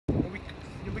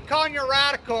calling you a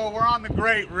radical. We're on the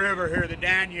great river here, the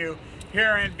Danube,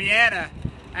 here in Vienna.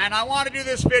 And I want to do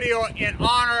this video in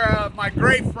honor of my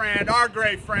great friend, our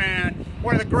great friend,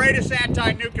 one of the greatest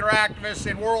anti-nuclear activists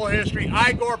in world history.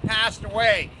 I.a.e.a passed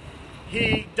away.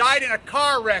 He died in a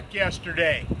car wreck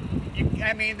yesterday.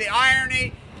 I mean, the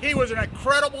irony, he was an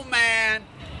incredible man,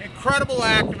 incredible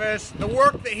activist. The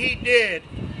work that he did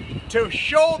to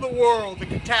show the world the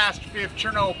catastrophe of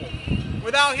Chernobyl.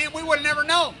 Without him, we would have never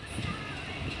known.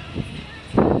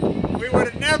 We would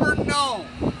have never known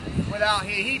without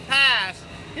him. He passed.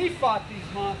 He fought these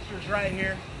monsters right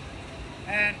here.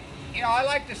 And, you know, I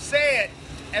like to say it,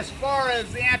 as far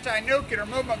as the anti-nuclear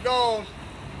movement goes,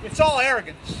 it's all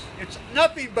arrogance. It's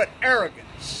nothing but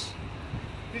arrogance.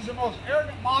 These are the most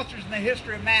arrogant monsters in the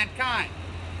history of mankind.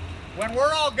 When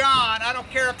we're all gone, I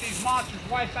don't care if these monsters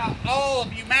wipe out all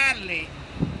of humanity,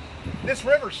 this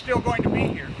river's still going to be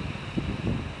here.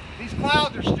 These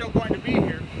clouds are still going to be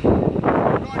here. They're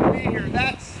going to be here.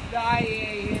 That's the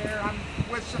I.a.e.a here. I'm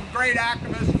with some great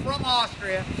activists from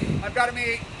Austria. I've got to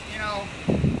meet, you know,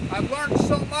 I've learned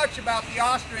so much about the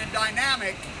Austrian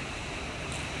dynamic.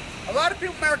 A lot of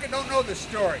people in America don't know this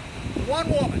story. One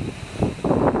woman,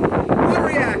 one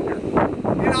reactor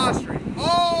in Austria,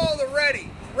 all the ready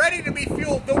to be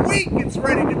fueled. The week it's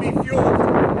ready to be fueled.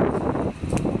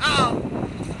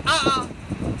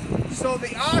 So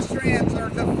the Austrians are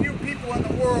the few people in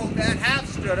the world that have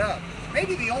stood up.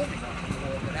 Maybe the only ones in the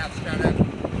world that have stood up.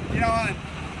 You know, and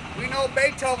we know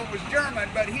Beethoven was German,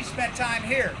 but he spent time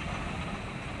here.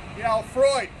 You know,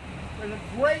 Freud. There's a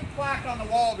great plaque on the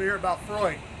wall over here about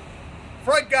Freud.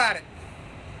 Freud got it.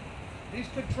 These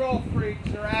control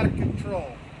freaks are out of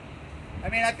control. I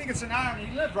mean, I think it's an irony.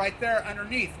 He lived right there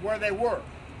underneath where they were.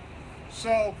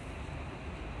 So,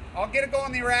 I'll get it going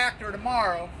in the reactor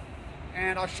tomorrow,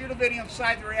 and I'll shoot a video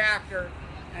inside the reactor,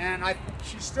 and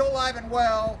she's still alive and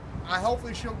well.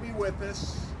 Hopefully she'll be with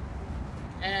us.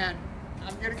 And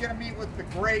I'm going to get to meet with the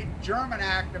great German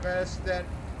activist that,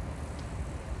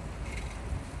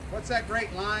 what's that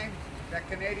great line that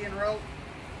Canadian wrote?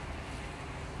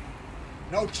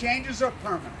 No changes are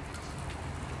permanent.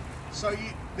 So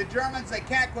the Germans, they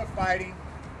can't quit fighting.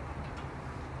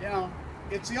 You know,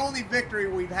 it's the only victory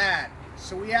we've had.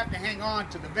 So we have to hang on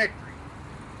to the victory.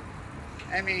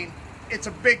 I mean, it's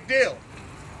a big deal.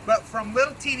 But from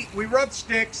little teeny, we rub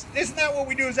sticks. Isn't that what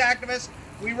we do as activists?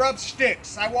 We rub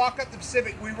sticks. I walk up the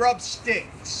Pacific, we rub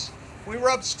sticks. We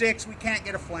rub sticks, we can't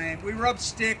get a flame. We rub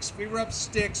sticks, we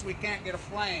can't get a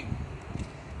flame.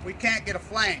 We can't get a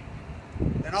flame.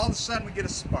 Then all of a sudden we get a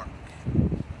spark.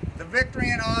 The victory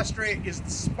in Austria is the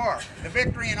spark. The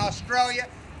victory in Australia,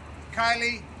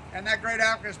 Kylie and that great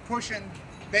activist pushing,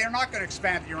 they are not going to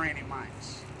expand the uranium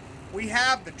mines. We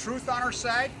have the truth on our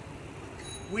side.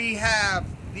 We have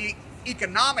the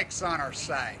economics on our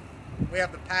side. We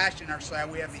have the passion on our side.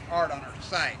 We have the art on our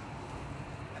side.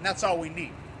 And that's all we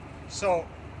need. So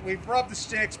we've rubbed the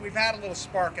sticks. We've had a little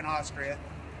spark in Austria.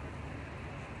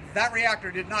 That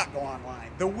reactor did not go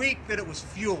online. The week that it was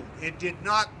fueled, it did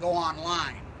not go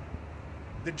online.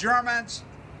 The Germans,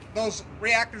 those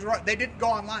reactors, they didn't go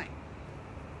online.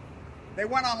 They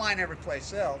went online every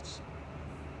place else.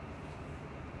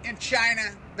 In China,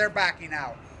 they're backing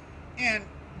out. In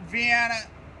Vienna,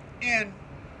 in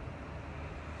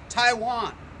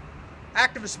Taiwan,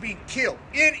 activists being killed.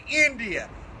 In India,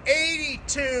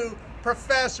 82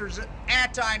 professors,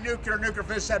 anti-nuclear, nuclear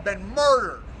physicists have been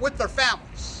murdered with their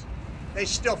families. They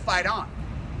still fight on.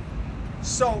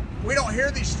 So we don't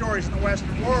hear these stories in the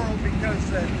Western world because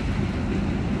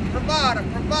Pravada,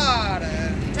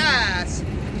 TASS,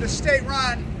 the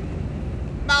state-run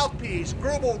mouthpiece,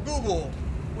 Google,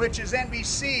 which is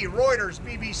NBC, Reuters,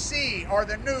 BBC, are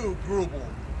the new Google.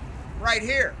 Right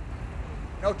here.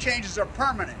 No changes are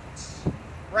permanent.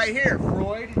 Right here,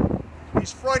 Freud.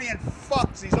 These Freudian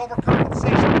fucks, these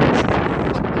overcompensation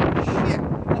fucking shit.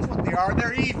 That's what they are.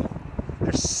 They're evil.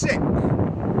 They're sick.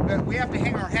 But we have to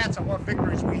hang our hats on what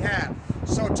victories we have.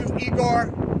 So to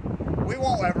Igor, we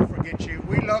won't ever forget you.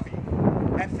 We love you.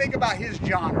 And think about his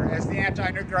genre as the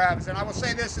anti-nuclear activist. And I will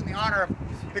say this in the honor of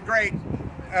the great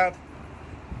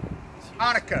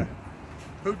I.a.e.a,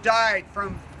 who died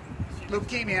from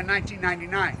leukemia in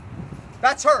 1999.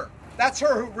 That's her. That's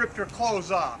her who ripped her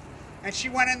clothes off. And she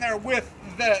went in there with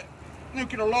the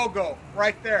nuclear logo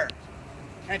right there.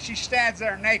 And she stands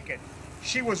there naked.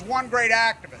 She was one great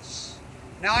activist.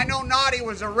 Now, I know Naughty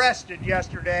was arrested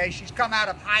yesterday. She's come out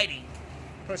of hiding.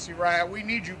 Pussy Riot, we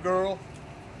need you, girl.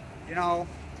 You know,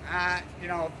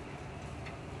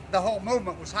 the whole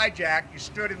movement was hijacked. You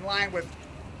stood in line with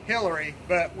Hillary,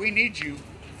 but we need you.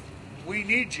 We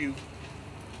need you.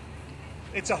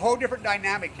 It's a whole different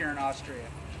dynamic here in Austria.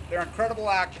 They're incredible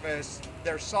activists.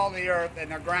 They're salt of the earth, and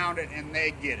they're grounded, and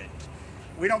they get it.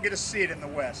 We don't get to see it in the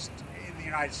West, in the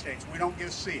United States. We don't get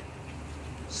to see it.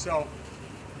 So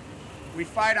we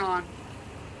fight on,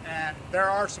 and there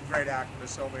are some great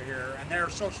activists over here, and they're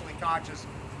socially conscious.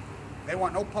 They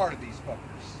want no part of these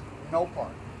fuckers. No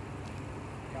part.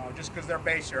 You know, just because they're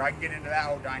based here. I can get into that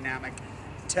whole dynamic.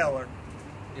 Tell her,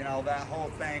 you know, that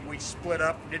whole thing. We split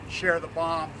up, didn't share the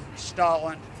bomb.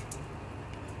 Stalin.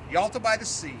 Yalta by the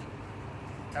Sea.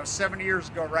 That was 70 years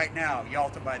ago right now.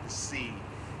 Yalta by the Sea.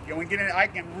 You know, we get in, I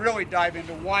can really dive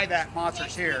into why that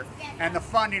monster's here and the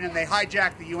funding, and they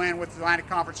hijacked the UN with the Atlantic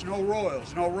Conference. No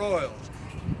royals, no royals.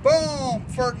 Boom!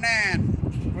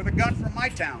 Ferdinand with a gun from my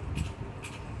town.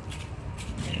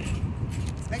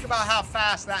 Think about how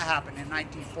fast that happened in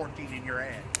 1914 in your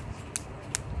head.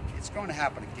 It's going to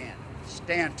happen again.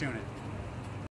 Stand tuned.